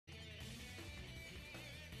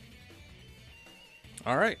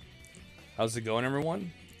All right, how's it going,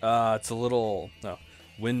 everyone? It's a little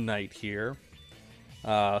wind night here.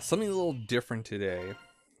 Something a little different today.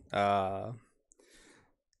 Uh,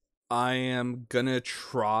 I am gonna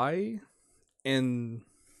try, and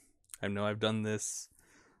I know I've done this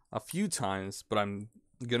a few times, but I'm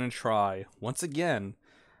gonna try once again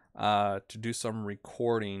to do some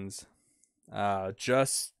recordings.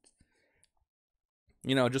 Just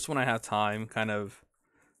just when I have time, kind of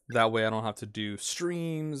that way I don't have to do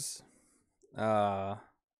streams. Uh,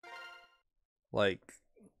 like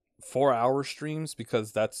 4 hour streams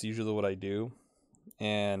because that's usually what I do.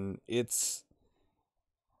 And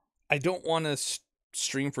I don't want to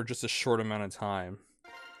stream for just a short amount of time.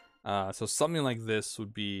 So something like this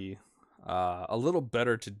would be a little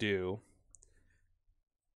better to do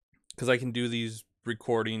because I can do these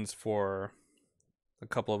recordings for a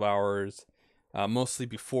couple of hours, mostly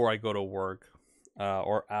before I go to work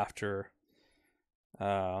or uh,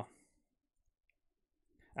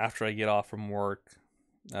 after I get off from work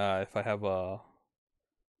if I have a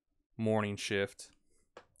morning shift.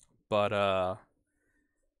 But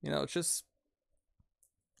it's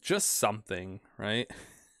just something, right?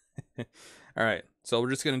 All right, so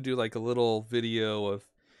we're just gonna do like a little video of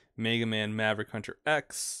Mega Man Maverick Hunter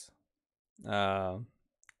X. I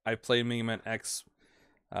played Mega Man X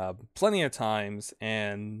plenty of times,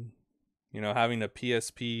 and having a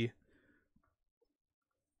PSP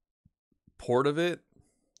port of it,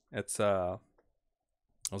 I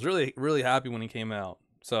was really happy when it came out.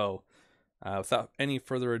 So without any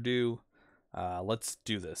further ado, let's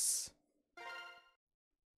do this.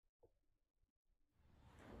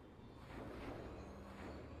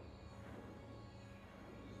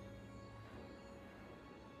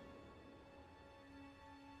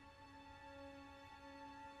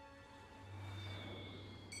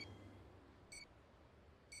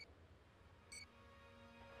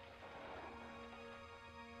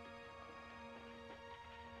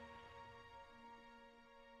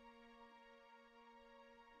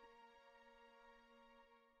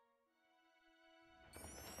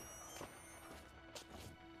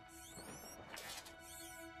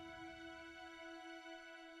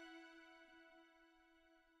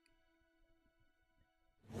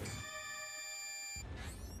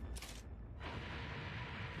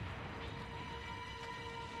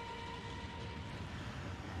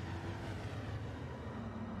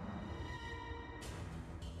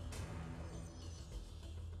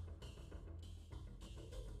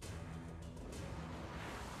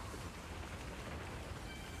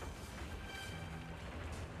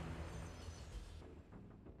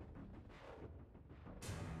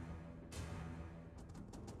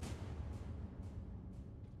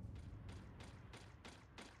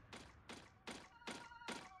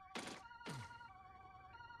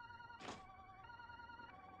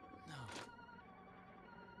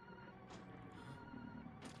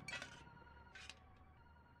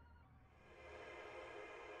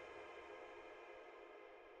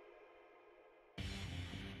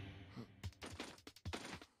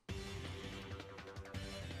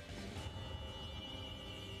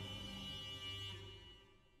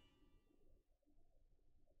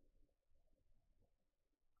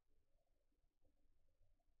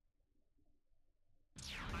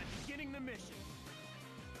 I'm beginning the mission.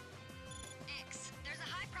 X, there's a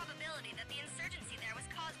high probability that the insurgency there was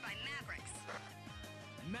caused by Mavericks.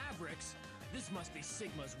 Mavericks? This must be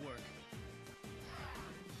Sigma's work.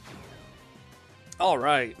 All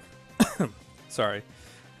right. Sorry.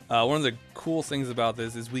 One of the cool things about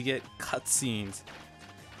this is we get cutscenes.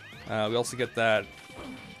 We also get that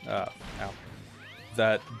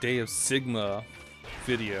that Day of Sigma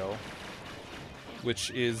video,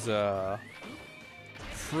 which is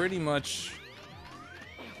pretty much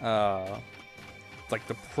like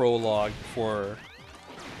the prologue for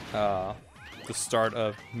the start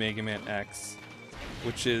of Mega Man X,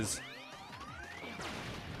 which is,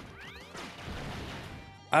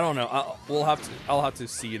 I don't know. I'll have to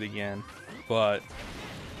see it again, but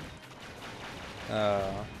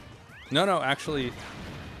no, actually,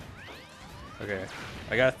 okay.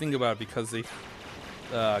 I gotta think about it because they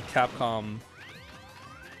Capcom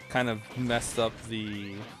kind of messed up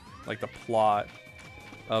the plot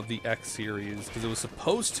of the X series because it was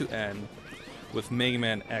supposed to end with Mega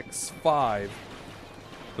Man X5,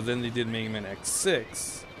 but then they did Mega Man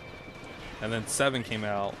X6, and then 7 came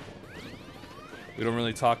out. We don't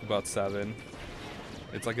really talk about 7.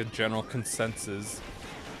 It's like a general consensus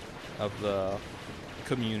of the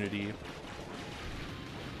community.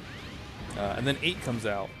 And then 8 comes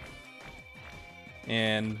out.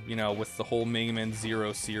 And, with the whole Mega Man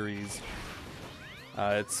Zero series,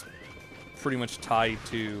 it's pretty much tied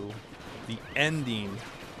to the ending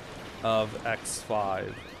of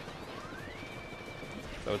X5.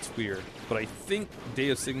 So it's weird. But I think Day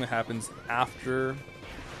of Sigma happens after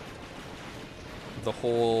the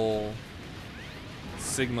whole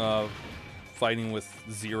Sigma fighting with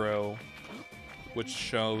Zero, which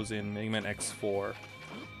shows in Mega Man X4.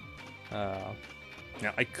 Now,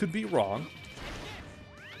 I could be wrong.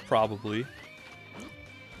 Probably.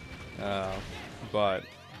 But,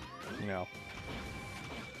 you know,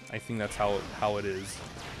 I think that's how it is.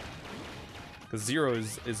 Because Zero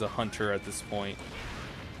is a hunter at this point.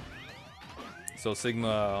 So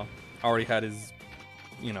Sigma already had his,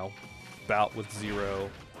 you know, bout with Zero.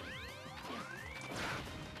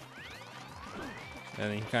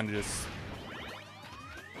 And he kind of just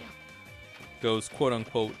goes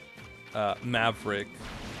quote-unquote Maverick.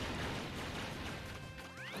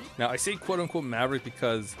 Now, I say quote-unquote Maverick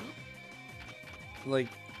because, like,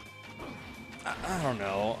 I don't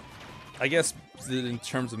know. I guess in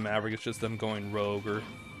terms of Maverick, it's just them going rogue,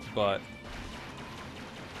 but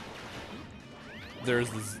there's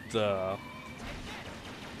the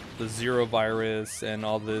Zero virus and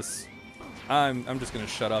all this. I'm just gonna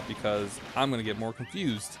shut up because I'm gonna get more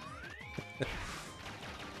confused.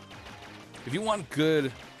 If you want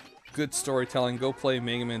good storytelling, go play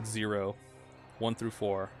Mega Man Zero 1 through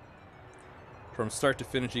 4. From start to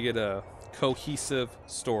finish, you get a cohesive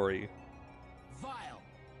story. Vile!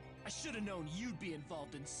 I should have known you'd be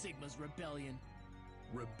involved in Sigma's rebellion.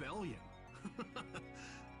 Rebellion?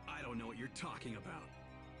 I don't know what you're talking about.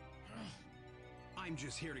 I'm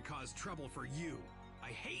just here to cause trouble for you. I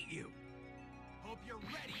hate you. Hope you're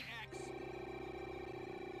ready, X.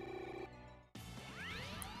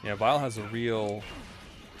 Yeah, Vile has a real...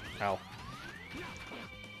 Ow.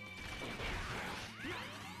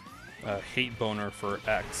 Hate boner for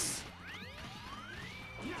X.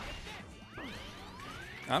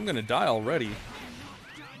 I'm gonna die already.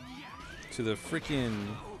 To the freaking...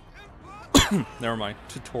 Never mind.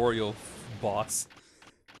 Tutorial boss.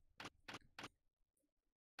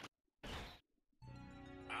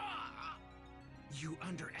 You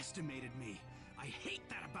underestimated me. I hate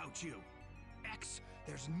that about you. X,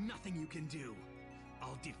 there's nothing you can do.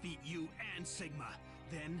 I'll defeat you and Sigma.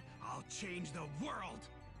 Then I'll change the world.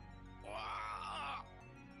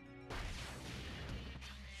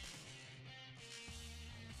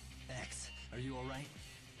 X, are you alright?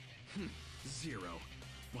 Zero.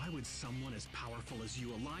 Why would someone as powerful as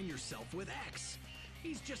you align yourself with X?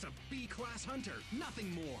 He's just a B-class hunter,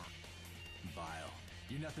 nothing more. Vile,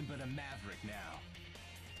 you're nothing but a Maverick now.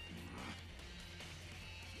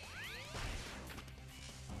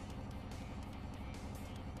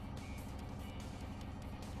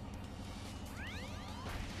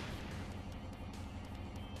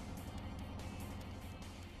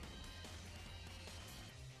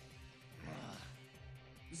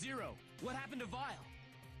 Zero, what happened to Vile?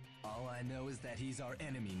 All I know is that he's our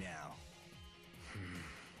enemy now.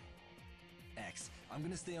 X, I'm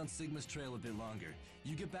gonna stay on Sigma's trail a bit longer.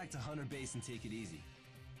 You get back to Hunter Base and take it easy.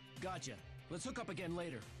 Gotcha. Let's hook up again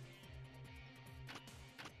later.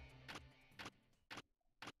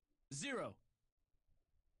 Zero.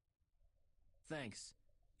 Thanks.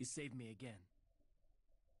 You saved me again.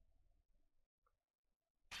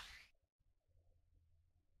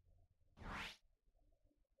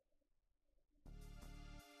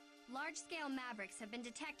 Large-scale Mavericks have been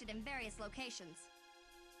detected in various locations.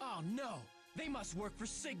 Oh no! They must work for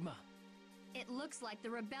Sigma! It looks like the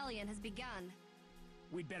rebellion has begun.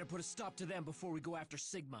 We'd better put a stop to them before we go after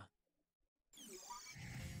Sigma.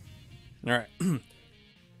 Alright.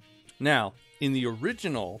 Now, in the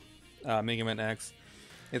original Mega Man X,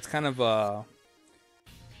 it's kind of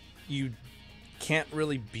you can't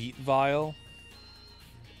really beat Vile.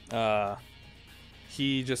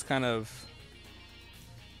 He just kind of...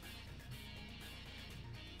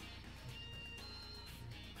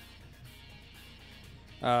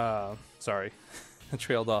 sorry, I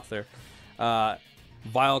trailed off there.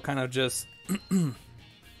 Vile kind of just,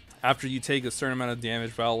 after you take a certain amount of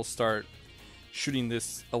damage, Vile will start shooting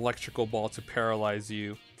this electrical ball to paralyze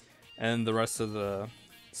you, and the rest of the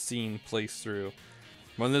scene plays through.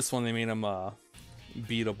 But in this one, they made him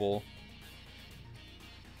beatable.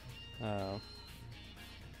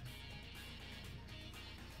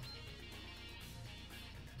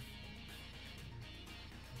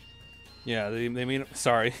 Yeah, they made him...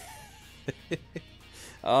 Sorry.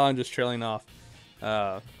 Oh, I'm just trailing off.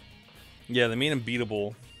 Yeah, they made him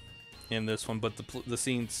beatable in this one, but the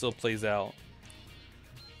scene still plays out.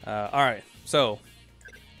 Alright, so...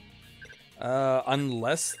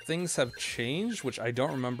 unless things have changed, which I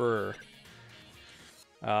don't remember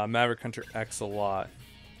Maverick Hunter X a lot.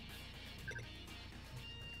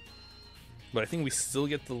 But I think we still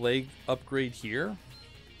get the leg upgrade here.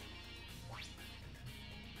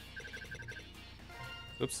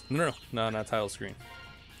 Oops. No, not title screen.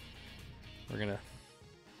 We're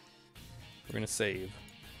gonna save.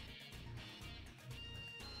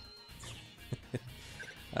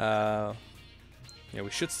 Yeah, we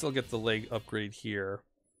should still get the leg upgrade here.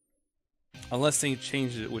 Unless they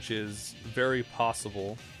changed it, which is very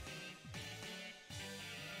possible.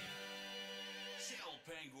 Chill,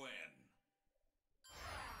 Penguin.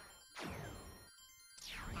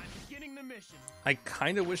 I'm beginning the mission. I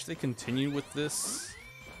kind of wish they continued with this.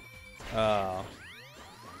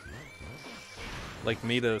 Like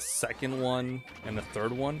made a second one and a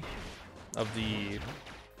third one of the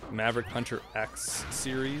Maverick Hunter X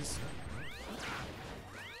series.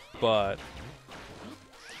 But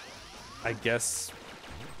I guess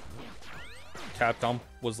Capcom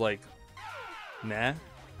was like, nah.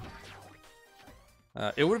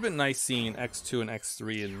 It would have been nice seeing X2 and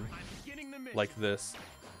X3 in like this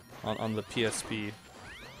on the PSP.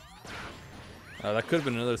 That could have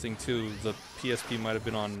been another thing too. The PSP might have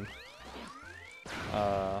been on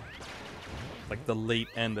like the late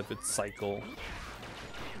end of its cycle.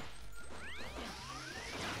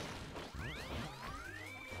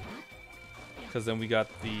 Because then we got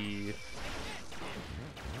the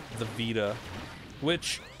Vita,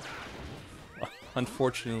 which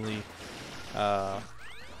unfortunately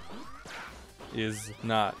is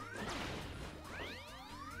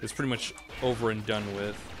pretty much over and done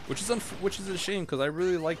with, which is a shame because I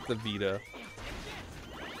really like the Vita.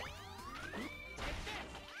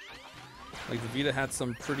 Like the Vita had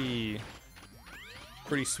some pretty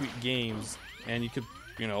sweet games, and you could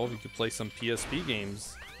play some PSP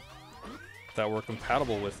games that were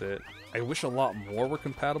compatible with it. I wish a lot more were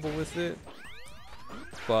compatible with it,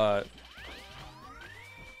 but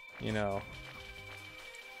you know,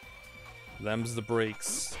 them's the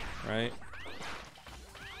breaks, right?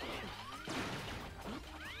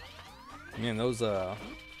 Man, those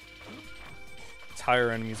tire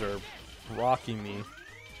enemies are rocking me.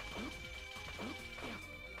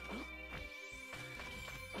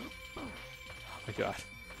 Oh my god.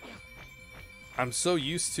 I'm so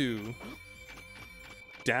used to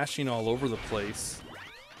dashing all over the place.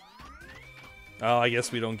 Oh, I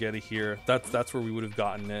guess we don't get it here. That's where we would have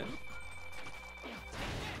gotten it.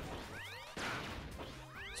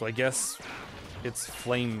 So I guess it's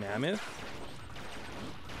Flame Mammoth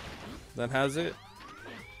that has it.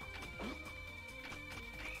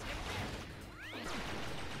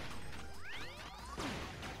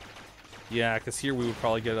 Yeah, because here we would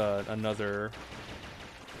probably get another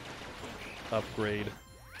upgrade.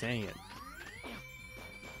 Dang it.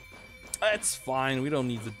 It's fine, we don't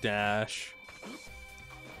need the dash.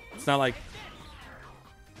 It's not like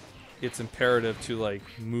it's imperative to like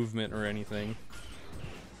movement or anything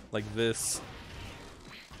like this.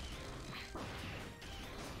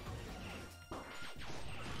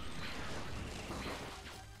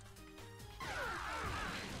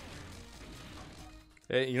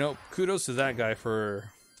 Hey, you know, kudos to that guy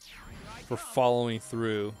for following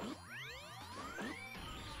through.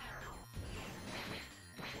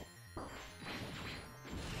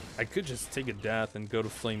 I could just take a death and go to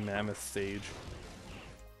Flame Mammoth stage.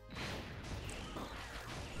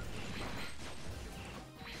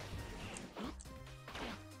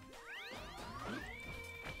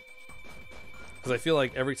 Because I feel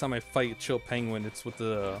like every time I fight Chill Penguin, it's with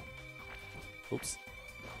the... Oops.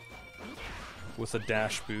 With the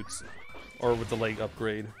dash boots. Or with the leg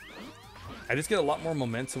upgrade. I just get a lot more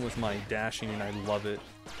momentum with my dashing and I love it.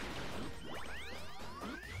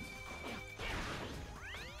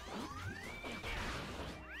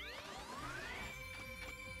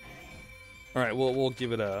 All right, we'll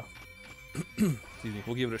give it a excuse me,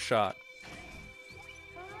 we'll give it a shot.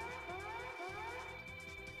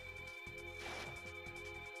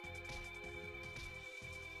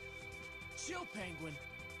 Chill, Penguin.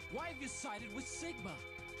 Why have you sided with Sigma?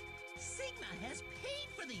 Sigma has paid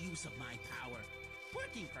for the use of my power.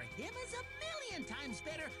 Working for him is a million times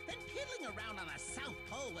better than piddling around on a South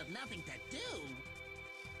Pole with nothing to do.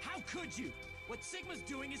 How could you? What Sigma's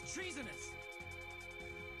doing is treasonous.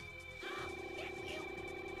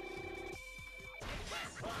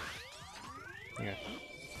 Okay.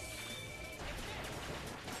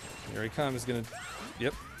 Here he comes, gonna...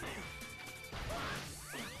 Yep.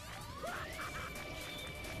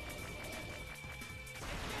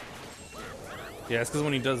 Yeah, it's because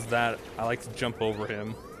when he does that, I like to jump over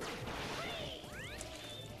him.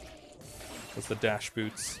 With the dash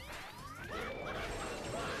boots.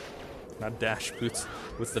 Not dash boots,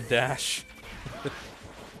 with the dash.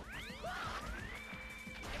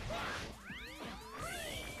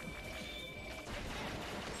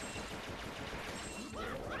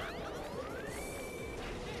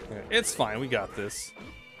 Okay, it's fine, we got this.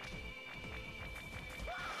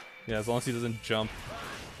 Yeah, as long as he doesn't jump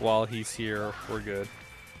while he's here, we're good.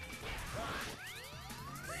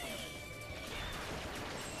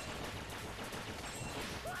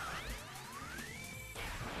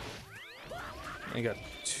 I got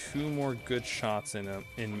 2 more good shots in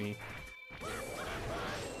me.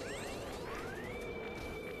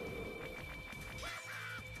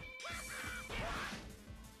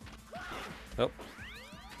 Oh.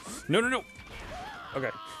 No, no, no!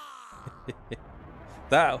 Okay.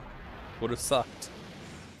 That would have sucked.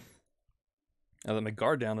 I let my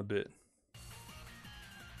guard down a bit.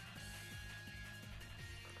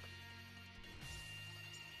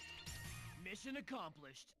 Mission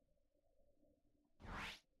accomplished.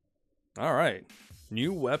 Alright.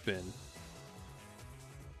 New weapon.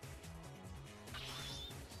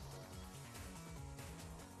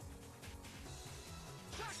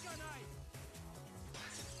 Shotgun knife.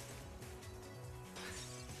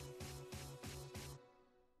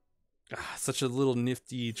 Such a little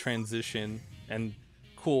nifty transition and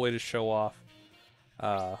cool way to show off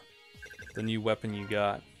the new weapon you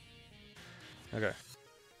got. Okay.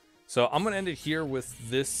 So I'm going to end it here with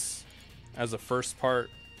this as a first part.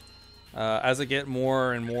 As I get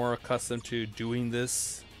more and more accustomed to doing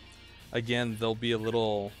this, again, they'll be a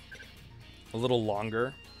little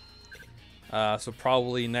longer. So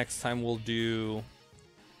probably next time we'll do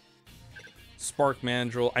Spark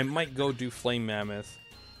Mandrill. I might go do Flame Mammoth,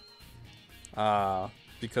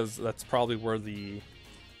 because that's probably where the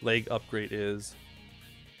leg upgrade is.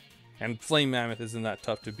 And Flame Mammoth isn't that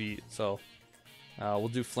tough to beat, so we'll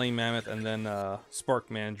do Flame Mammoth and then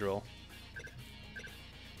Spark Mandrill.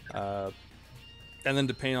 And then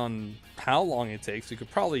depending on how long it takes, we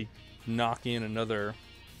could probably knock in a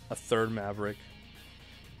third Maverick.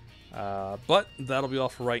 But that'll be all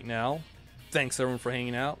for right now. Thanks everyone for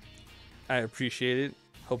hanging out. I appreciate it.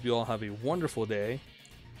 Hope you all have a wonderful day,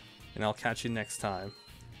 and I'll catch you next time.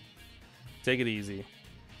 Take it easy.